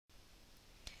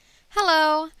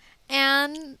Hello,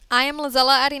 and I am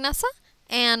LesellaAdinessa,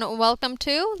 and welcome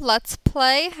to Let's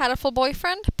Play Hatoful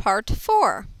Boyfriend Part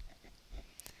 4.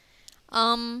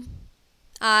 I'm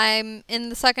in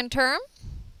the second term.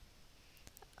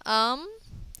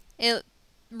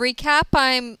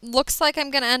 Recap, looks like I'm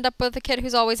gonna end up with a kid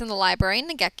who's always in the library,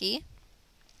 Nageki.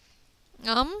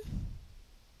 I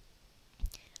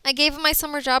gave my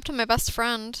summer job to my best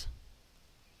friend.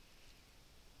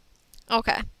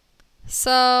 Okay.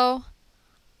 So,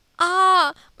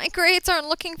 my grades aren't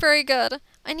looking very good.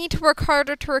 I need to work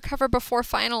harder to recover before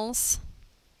finals.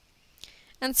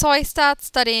 And so I sat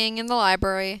studying in the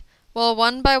library, while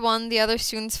one by one the other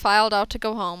students filed out to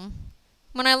go home.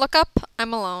 When I look up,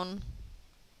 I'm alone.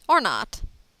 Or not.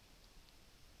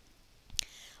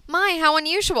 My, how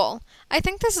unusual. I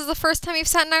think this is the first time you've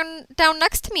sat down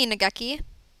next to me, Nageki. ...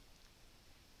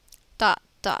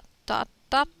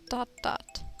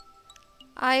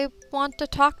 I want to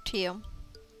talk to you.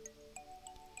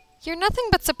 You're nothing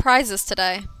but surprises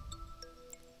today.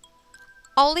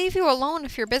 I'll leave you alone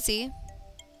if you're busy.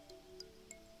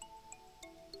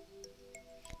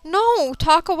 No,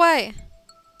 talk away.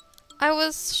 I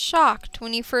was shocked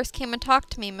when you first came and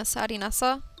talked to me, Miss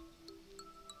Adinessa.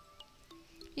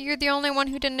 You're the only one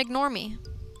who didn't ignore me.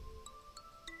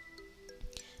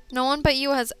 No one but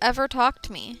you has ever talked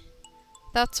to me.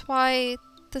 That's why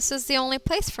this is the only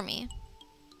place for me.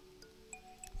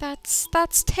 That's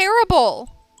terrible!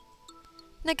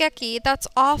 Nageki, that's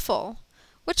awful.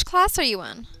 Which class are you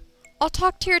in? I'll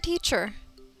talk to your teacher.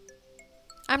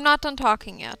 I'm not done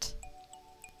talking yet.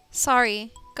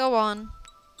 Sorry, go on.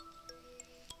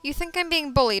 You think I'm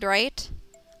being bullied, right?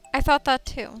 I thought that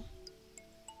too.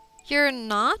 You're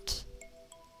not?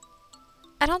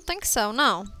 I don't think so,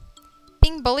 no.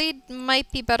 Being bullied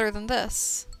might be better than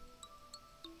this.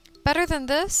 Better than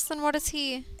this? Then what is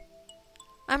he?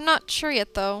 I'm not sure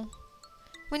yet, though.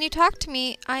 When you talk to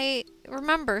me, I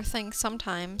remember things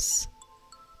sometimes.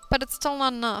 But it's still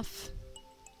not enough.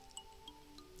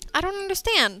 I don't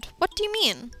understand. What do you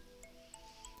mean?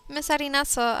 Miss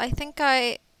Adinessa, I think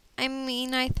I'm...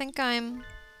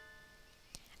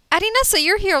 Adinessa,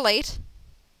 you're here late.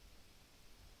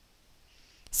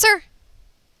 Sir,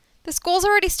 the school's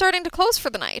already starting to close for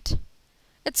the night.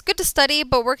 It's good to study,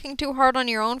 but working too hard on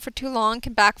your own for too long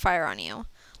can backfire on you.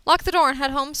 Lock the door and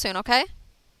head home soon, okay?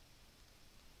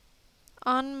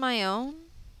 On my own?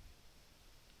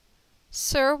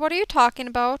 Sir, what are you talking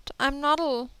about? I'm not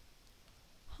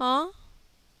Huh?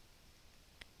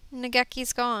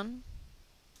 Nageki's gone.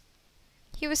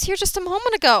 He was here just a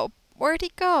moment ago. Where'd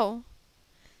he go?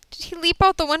 Did he leap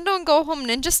out the window and go home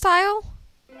ninja style?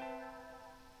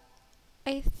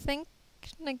 I think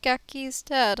Nageki's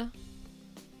dead.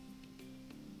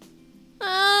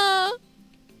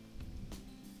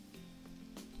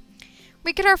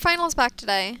 We get our finals back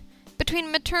today.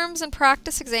 Between midterms and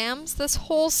practice exams, this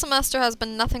whole semester has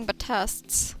been nothing but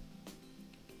tests.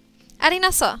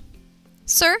 Adinessa.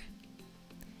 Sir?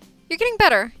 You're getting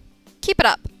better. Keep it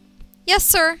up. Yes,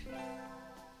 sir.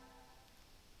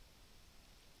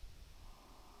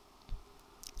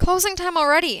 Closing time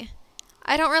already.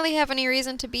 I don't really have any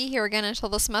reason to be here again until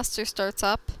the semester starts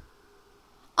up.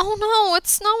 Oh no,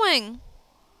 it's snowing.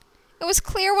 It was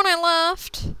clear when I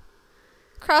left.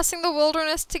 Crossing the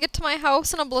wilderness to get to my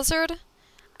house in a blizzard,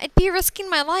 I'd be risking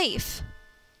my life.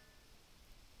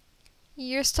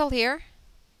 You're still here?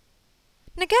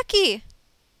 Nageki!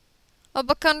 A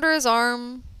book under his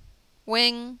arm.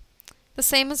 Wing. The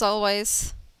same as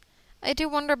always. I do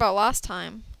wonder about last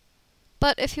time.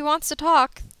 But if he wants to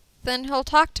talk, then he'll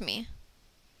talk to me.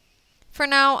 For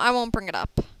now, I won't bring it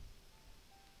up.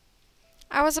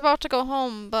 I was about to go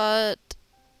home, but...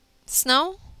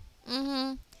 Snow?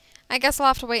 Mm-hmm. I guess I'll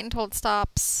have to wait until it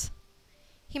stops.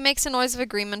 He makes a noise of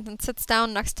agreement and sits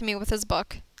down next to me with his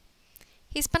book.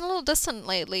 He's been a little distant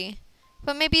lately,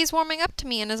 but maybe he's warming up to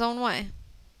me in his own way.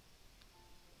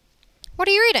 What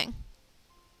are you reading?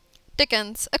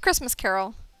 Dickens, A Christmas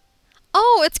Carol.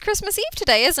 Oh, it's Christmas Eve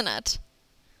today, isn't it?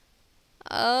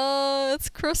 It's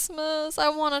Christmas. I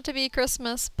want it to be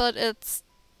Christmas, but it's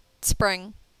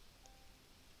spring.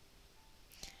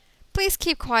 Please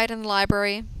keep quiet in the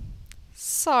library.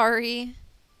 Sorry.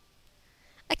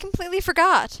 I completely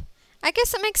forgot. I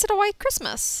guess it makes it a white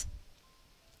Christmas.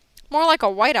 More like a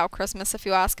whiteout Christmas, if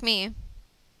you ask me.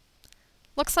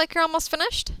 Looks like you're almost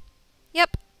finished?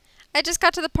 Yep. I just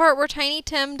got to the part where Tiny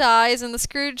Tim dies and the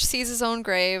Scrooge sees his own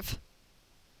grave.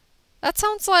 That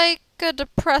sounds like a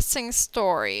depressing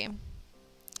story.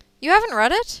 You haven't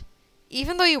read it?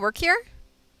 Even though you work here?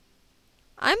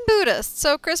 I'm Buddhist,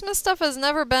 so Christmas stuff has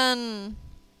never been...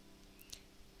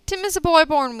 Tim is a boy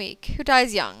born weak, who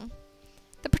dies young.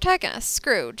 The protagonist,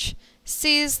 Scrooge,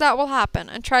 sees that will happen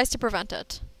and tries to prevent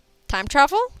it. Time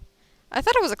travel? I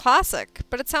thought it was a classic,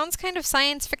 but it sounds kind of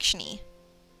science fiction-y.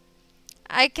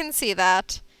 I can see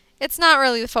that. It's not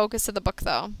really the focus of the book,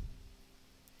 though.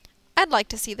 I'd like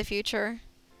to see the future.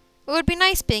 It would be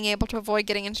nice being able to avoid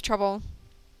getting into trouble.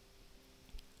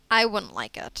 I wouldn't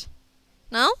like it.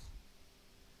 No?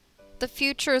 The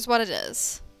future is what it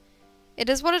is. It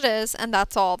is what it is, and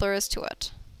that's all there is to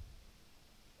it.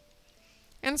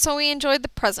 And so we enjoyed the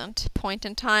present point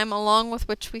in time along with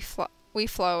which we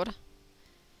flowed.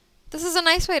 This is a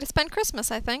nice way to spend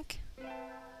Christmas, I think.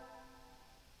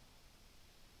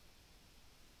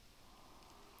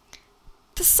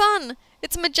 The sun!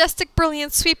 Its majestic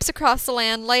brilliance sweeps across the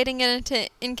land, lighting it into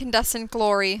incandescent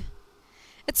glory.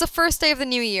 It's the first day of the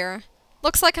new year.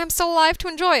 Looks like I'm still alive to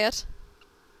enjoy it.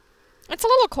 It's a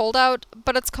little cold out,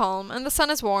 but it's calm, and the sun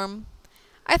is warm.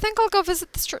 I think I'll go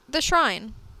visit the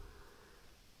shrine.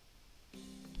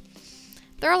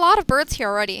 There are a lot of birds here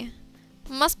already.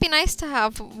 Must be nice to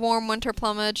have warm winter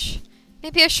plumage.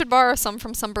 Maybe I should borrow some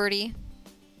from some birdie.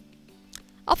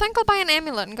 I'll think I'll buy an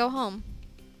amulet and go home.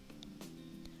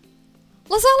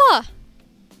 Lezella!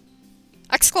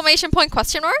 Exclamation point,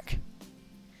 question mark?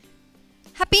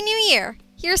 Happy New Year!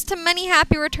 Here's to many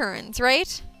happy returns,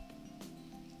 right?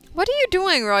 What are you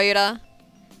doing, Rhoda?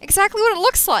 Exactly what it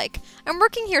looks like. I'm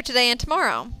working here today and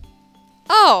tomorrow.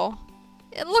 Oh,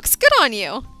 it looks good on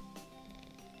you.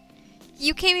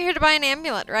 You came here to buy an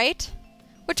amulet, right?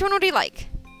 Which one would you like?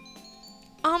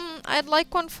 I'd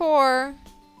like one for...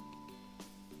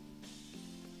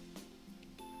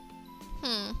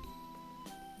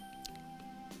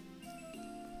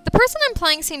 The person I'm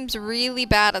playing seems really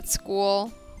bad at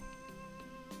school.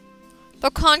 Though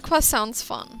Conquest sounds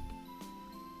fun.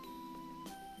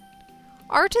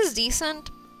 Art is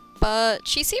decent, but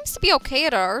she seems to be okay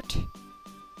at art.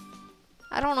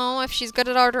 I don't know if she's good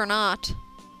at art or not.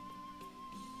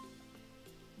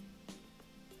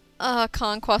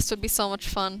 Conquest would be so much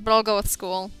fun, but I'll go with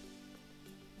school.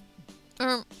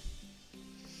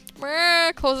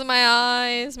 Closing my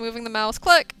eyes, moving the mouse,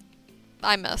 click!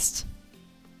 I missed.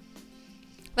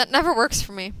 That never works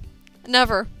for me.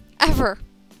 Never. Ever.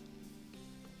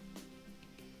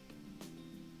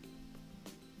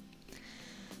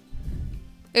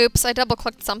 Oops, I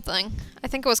double-clicked something. I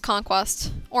think it was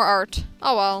Conquest. Or Art.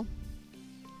 Oh well.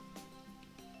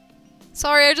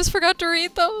 Sorry, I just forgot to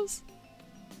read those.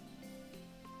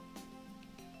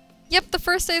 Yep, the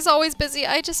first day is always busy.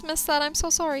 I just missed that. I'm so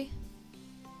sorry.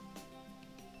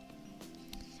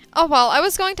 Oh well, I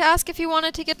was going to ask if you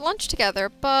wanted to get lunch together,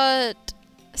 but...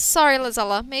 Sorry,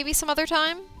 Lezella. Maybe some other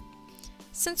time?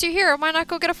 Since you're here, why not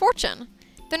go get a fortune?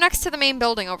 They're next to the main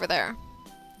building over there.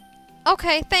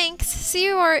 Okay, thanks. See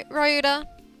you, Ryuda.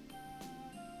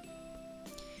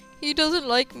 He doesn't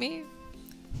like me.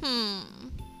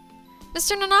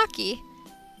 Mr. Nanaki,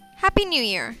 Happy New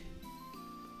Year.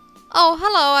 Oh,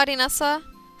 hello, Adinessa.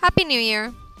 Happy New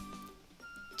Year.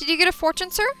 Did you get a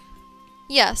fortune, sir?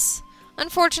 Yes.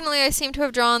 Unfortunately, I seem to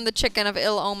have drawn the chicken of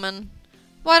ill omen.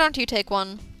 Why don't you take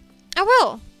one? I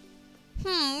will.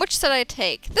 Which should I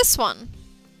take? This one.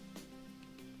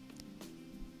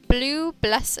 Blue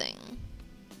Blessing.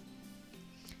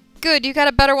 Good, you got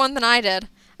a better one than I did.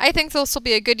 I think this will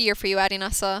be a good year for you,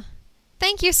 Adinessa.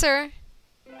 Thank you, sir.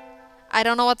 I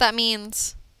don't know what that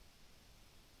means.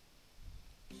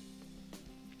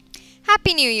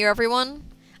 Happy New Year, everyone.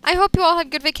 I hope you all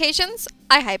had good vacations.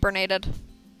 I hibernated.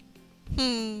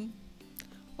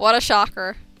 What a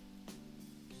shocker.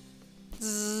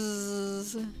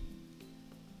 Zzz.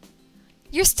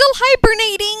 You're still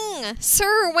hibernating!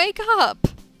 Sir, wake up!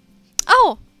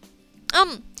 Oh!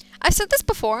 I've said this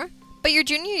before, but your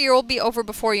junior year will be over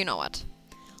before you know it.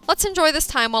 Let's enjoy this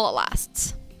time while it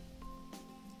lasts.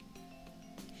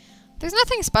 There's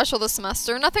nothing special this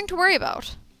semester, nothing to worry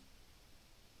about.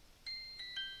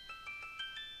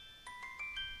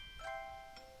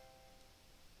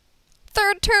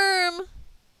 Third term!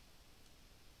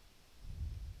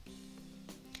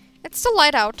 It's still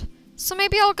light out, so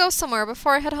maybe I'll go somewhere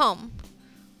before I head home.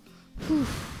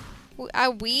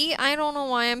 We? I don't know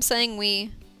why I'm saying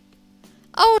we.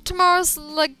 Oh, tomorrow's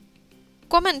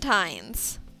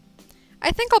Legumentines.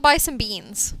 I think I'll buy some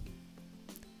beans.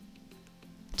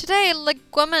 Today,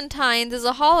 Legumentines is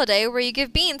a holiday where you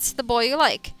give beans to the boy you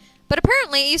like, but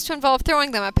apparently it used to involve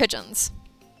throwing them at pigeons.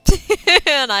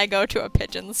 And I go to a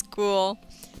pigeon school.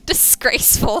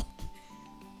 Disgraceful.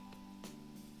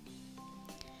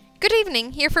 Good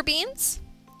evening. Here for beans?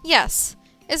 Yes.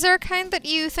 Is there a kind that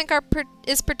you think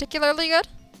is particularly good?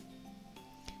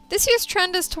 This year's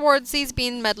trend is towards these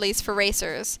bean medleys for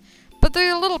racers, but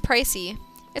they're a little pricey.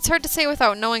 It's hard to say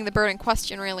without knowing the bird in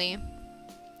question, really.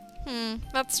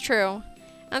 That's true.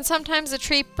 And sometimes the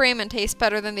cheap ramen tastes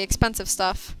better than the expensive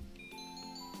stuff.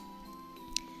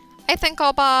 I think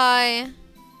I'll buy...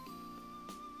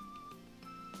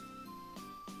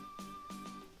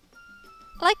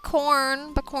 I like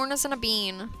corn, but corn isn't a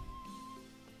bean.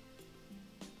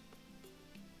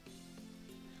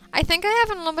 I think I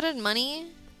have unlimited money.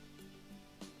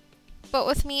 But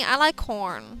with me, I like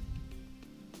corn.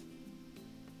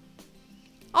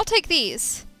 I'll take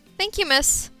these. Thank you,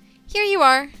 miss. Here you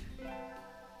are.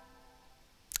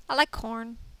 I like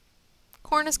corn.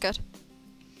 Corn is good.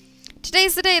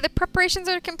 Today's the day. The preparations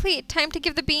are complete. Time to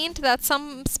give the bean to that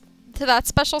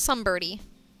special sunbirdie.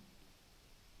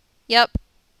 Yep.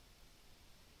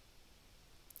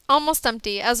 Almost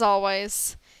empty, as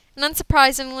always. And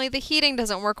unsurprisingly, the heating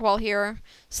doesn't work well here,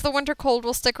 so the winter cold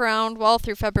will stick around well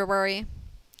through February.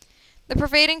 The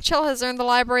pervading chill has earned the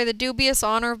library the dubious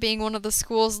honor of being one of the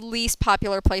school's least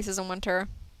popular places in winter.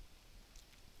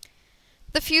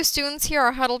 The few students here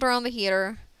are huddled around the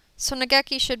heater, so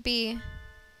Nageki should be...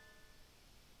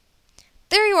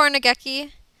 There you are,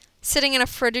 Nageki! Sitting in a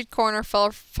frigid corner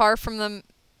far from the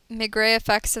maigre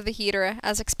effects of the heater,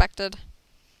 as expected.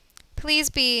 Please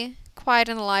be quiet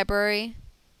in the library.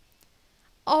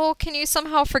 Oh, can you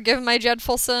somehow forgive my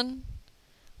dreadful sin?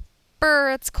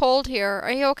 Brr, it's cold here.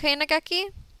 Are you okay,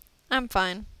 Nageki? I'm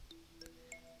fine.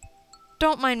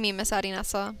 Don't mind me,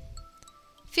 LesellaAdinessa.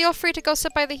 Feel free to go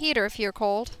sit by the heater if you're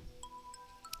cold.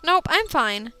 Nope, I'm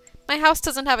fine. My house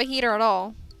doesn't have a heater at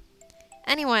all.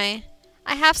 Anyway,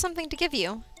 I have something to give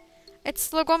you.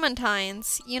 It's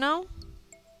Legomentines, you know?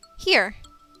 Here.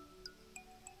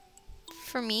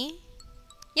 For me?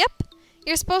 Yep.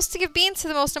 You're supposed to give beans to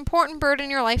the most important bird in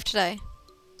your life today.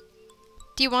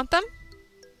 Do you want them?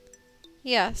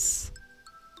 Yes.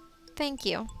 Thank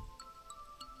you.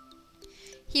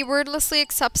 He wordlessly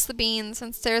accepts the beans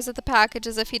and stares at the package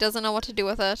as if he doesn't know what to do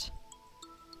with it.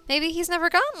 Maybe he's never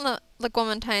gotten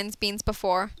Legomentines beans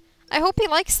before. I hope he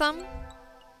likes them.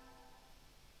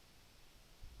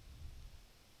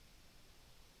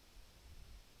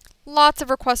 Lots of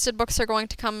requested books are going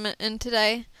to come in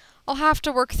today. I'll have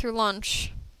to work through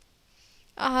lunch.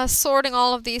 Sorting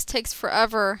all of these takes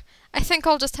forever. I think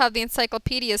I'll just have the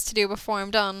encyclopedias to do before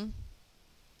I'm done.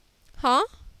 Huh?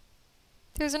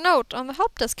 There's a note on the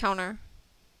help desk counter.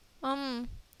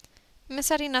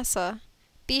 LesellaAdinessa,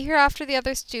 be here after the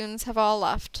other students have all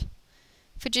left.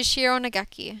 Fujishiro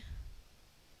Nageki.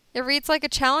 It reads like a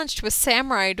challenge to a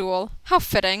samurai duel. How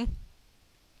fitting.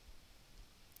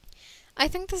 I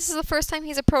think this is the first time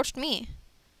he's approached me.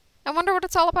 I wonder what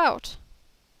it's all about.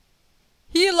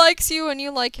 He likes you and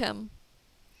you like him.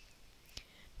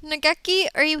 Nageki,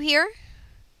 are you here?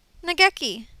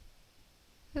 Nageki.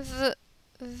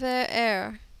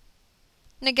 There.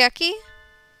 Nageki?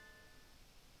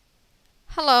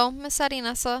 Hello,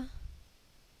 LesellaAdinessa.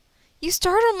 You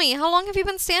startled me. How long have you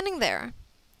been standing there?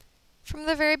 From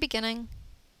the very beginning.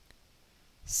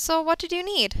 So what did you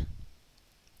need?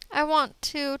 I want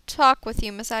to talk with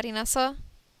you, LesellaAdinessa.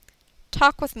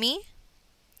 Talk with me?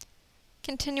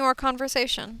 Continue our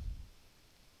conversation.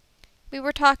 We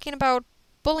were talking about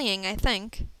bullying, I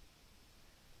think.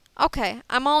 Okay,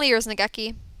 I'm all ears,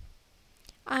 Nageki.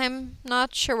 I'm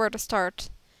not sure where to start.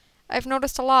 I've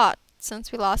noticed a lot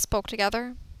since we last spoke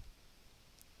together.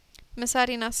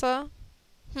 LesellaAdinessa?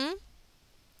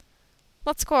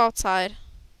 Let's go outside.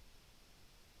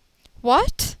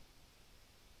 What?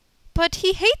 But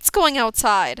he hates going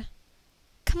outside.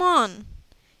 Come on.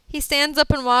 He stands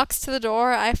up and walks to the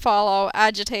door. I follow,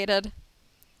 agitated.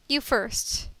 You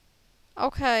first.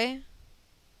 Okay.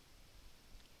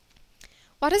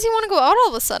 Why does he want to go out all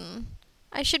of a sudden?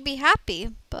 I should be happy,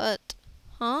 but...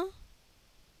 Huh?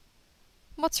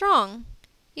 What's wrong?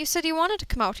 You said you wanted to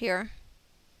come out here.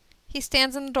 He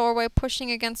stands in the doorway, pushing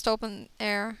against open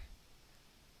air.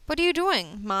 What are you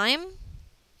doing? Mime?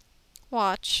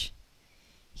 Watch.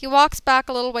 He walks back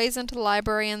a little ways into the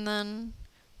library and then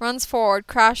runs forward,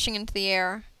 crashing into the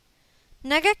air.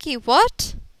 Nageki,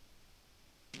 what?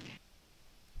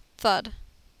 Thud.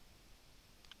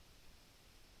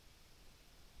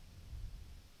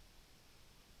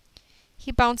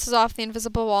 He bounces off the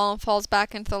invisible wall and falls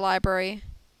back into the library.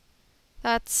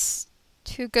 That's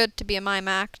too good to be a mime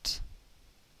act.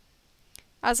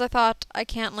 As I thought, I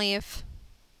can't leave.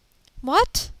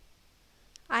 What?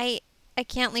 I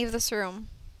can't leave this room.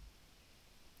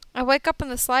 I wake up in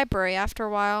this library after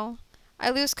a while. I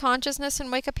lose consciousness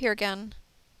and wake up here again.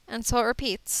 And so it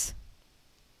repeats.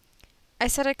 I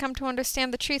said I'd come to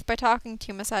understand the truth by talking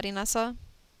to you, LesellaAdinessa.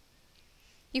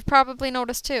 You've probably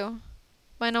noticed too.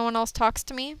 Why no one else talks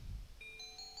to me?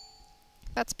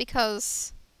 That's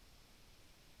because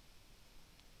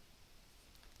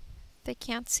they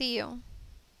can't see you.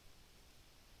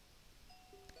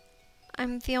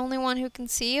 I'm the only one who can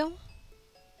see you?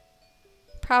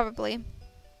 Probably.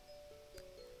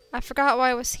 I forgot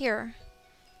why I was here.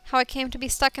 How I came to be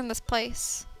stuck in this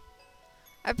place.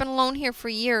 I've been alone here for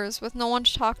years with no one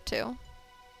to talk to.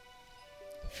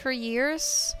 For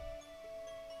years?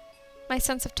 My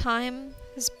sense of time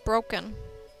is broken.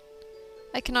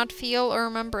 I cannot feel or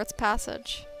remember its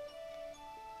passage.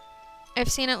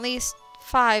 I've seen at least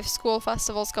 5 school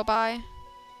festivals go by.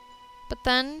 But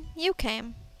then you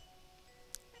came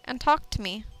and talked to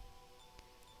me.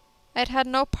 I'd had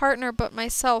no partner but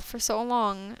myself for so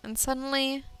long, and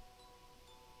suddenly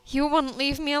you wouldn't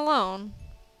leave me alone.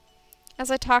 As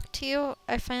I talked to you,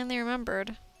 I finally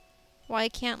remembered why I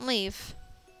can't leave.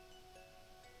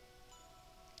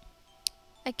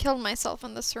 I killed myself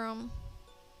in this room.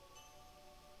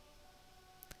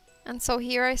 And so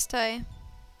here I stay.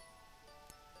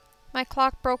 My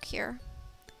clock broke here,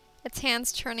 its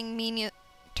hands turning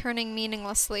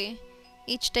meaninglessly,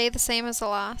 each day the same as the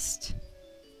last.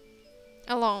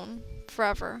 Alone,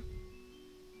 forever.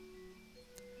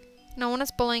 No one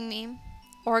is bullying me,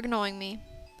 or ignoring me.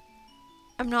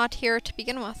 I'm not here to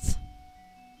begin with.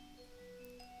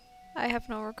 I have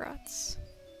no regrets.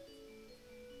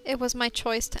 It was my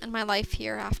choice to end my life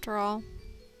here, after all.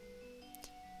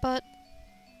 But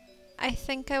I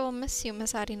think I will miss you,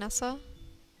 LesellaAdinessa.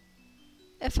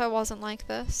 If I wasn't like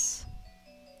this,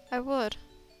 I would.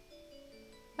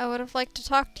 I would have liked to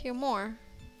talk to you more,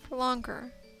 for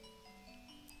longer.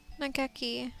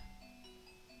 Nageki.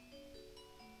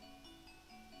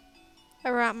 I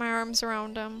wrap my arms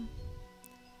around him.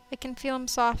 I can feel him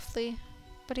softly,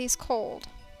 but he's cold.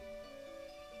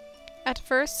 At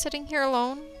first, sitting here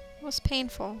alone was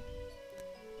painful,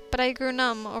 but I grew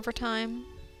numb over time.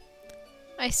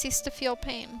 I ceased to feel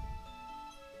pain.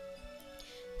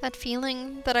 That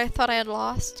feeling that I thought I had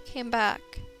lost came back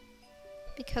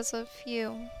because of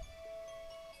you.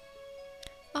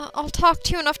 I'll talk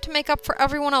to you enough to make up for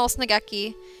everyone else,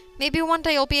 Nageki. Maybe one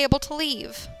day you'll be able to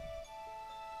leave.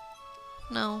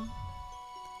 No.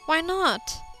 Why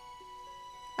not?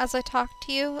 As I talked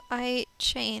to you, I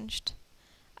changed.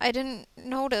 I didn't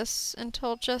notice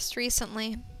until just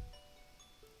recently.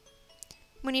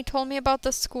 When you told me about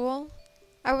the school,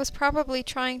 I was probably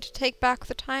trying to take back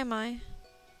the time I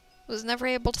was never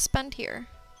able to spend here.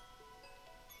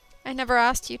 I never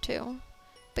asked you to,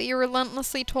 but you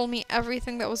relentlessly told me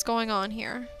everything that was going on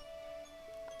here.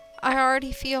 I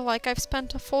already feel like I've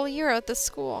spent a full year at this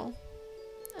school,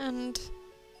 and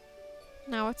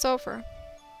now it's over.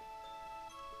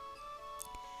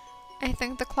 I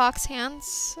think the clock's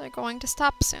hands are going to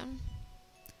stop soon.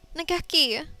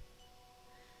 Nageki!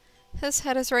 His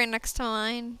head is right next to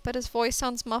mine, but his voice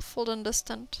sounds muffled and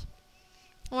distant.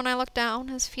 When I look down,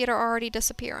 his feet are already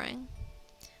disappearing.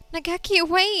 Nageki,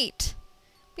 wait!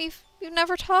 We've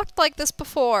never talked like this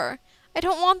before. I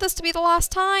don't want this to be the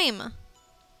last time.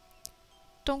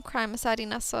 Don't cry,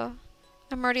 LesellaAdinessa.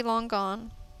 I'm already long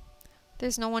gone.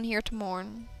 There's no one here to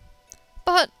mourn.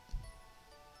 But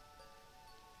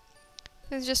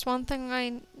there's just one thing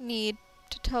I need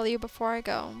to tell you before I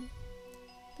go.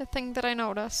 The thing that I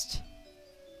noticed.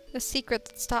 The secret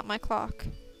that stopped my clock.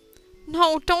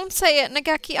 No, don't say it,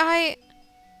 Nageki,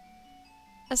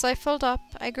 As I filled up,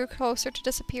 I grew closer to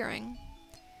disappearing.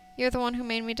 You're the one who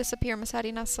made me disappear,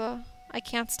 LesellaAdinessa. I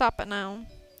can't stop it now.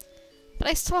 But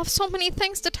I still have so many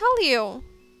things to tell you.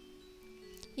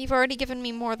 You've already given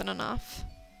me more than enough.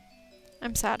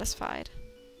 I'm satisfied.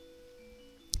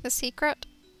 The secret?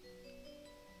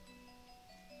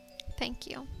 Thank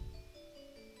you.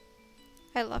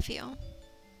 I love you.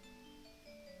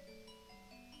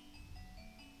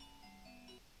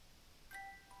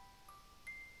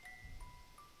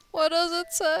 What does it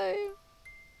say?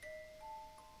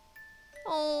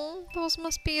 Oh, those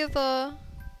must be the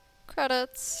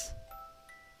credits.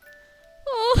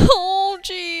 Oh,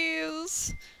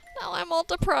 jeez. Now I'm all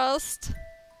depressed.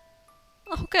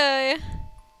 Okay.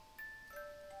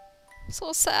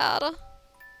 So sad.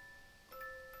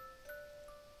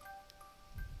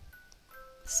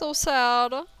 So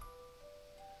sad.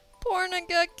 Poor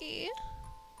Nageki.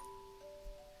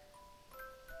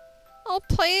 I'll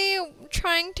play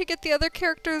trying to get the other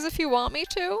characters if you want me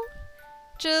to.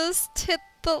 Just hit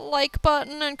the like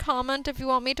button and comment if you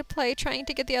want me to play trying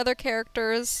to get the other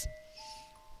characters.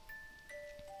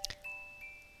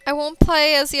 I won't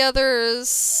play as the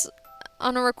others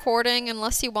on a recording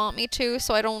unless you want me to,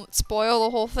 so I don't spoil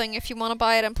the whole thing if you want to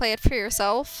buy it and play it for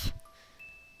yourself.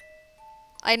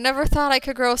 I never thought I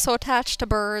could grow so attached to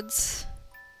birds.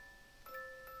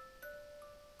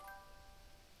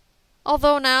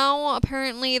 Although now,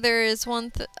 apparently, there is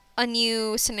a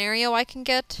new scenario I can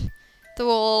get that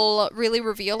will really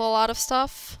reveal a lot of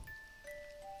stuff.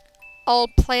 I'll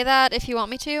play that if you want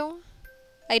me to.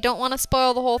 I don't want to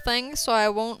spoil the whole thing, so I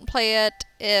won't play it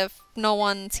if no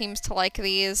one seems to like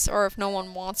these, or if no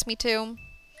one wants me to.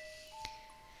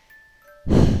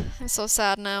 I'm so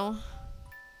sad now.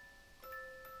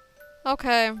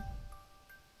 Okay.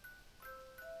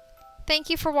 Thank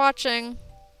you for watching.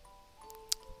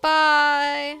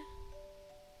 Bye!